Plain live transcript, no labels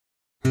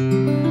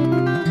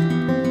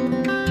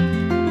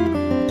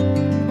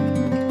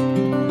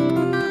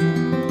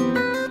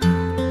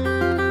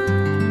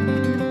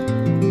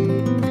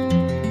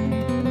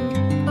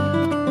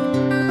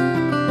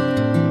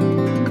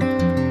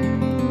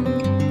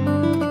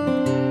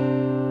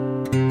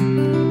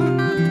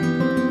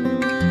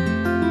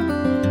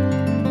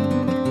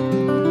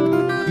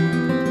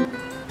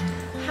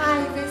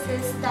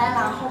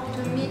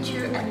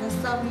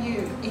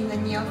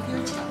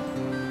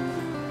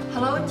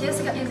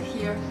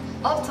here.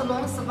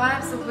 Optolong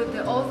survives with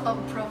the oath of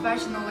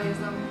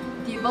professionalism,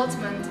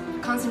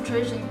 devotement,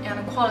 concentration,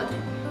 and quality.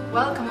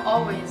 Welcome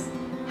always.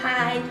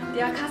 Hi,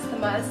 dear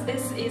customers,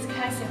 this is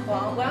Cassie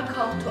Huang.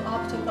 Welcome to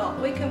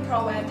Optolong. We can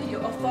provide you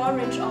a full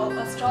range of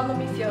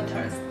astronomy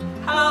filters.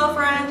 Hello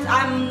friends,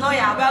 I'm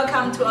Noya.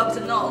 Welcome to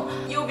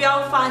Optolong. You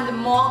will find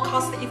more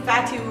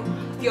cost-effective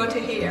filter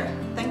here.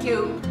 Thank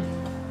you.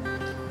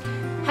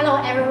 Hello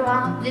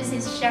everyone, this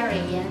is Sherry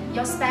Yan,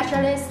 your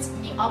specialist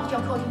in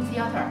optical coating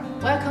filter.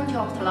 Welcome to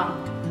Optolong.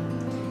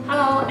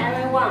 Hello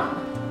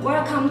everyone,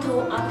 welcome to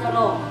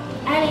Optolong.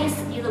 Alice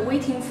is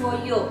waiting for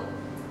you.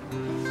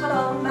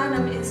 Hello, my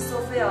name is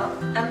Sophia.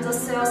 I'm the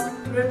sales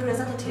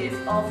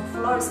representative of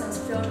Fluorescence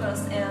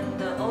filters and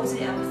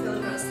OGM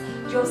filters.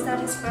 Your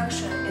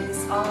satisfaction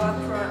is our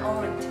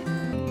priority.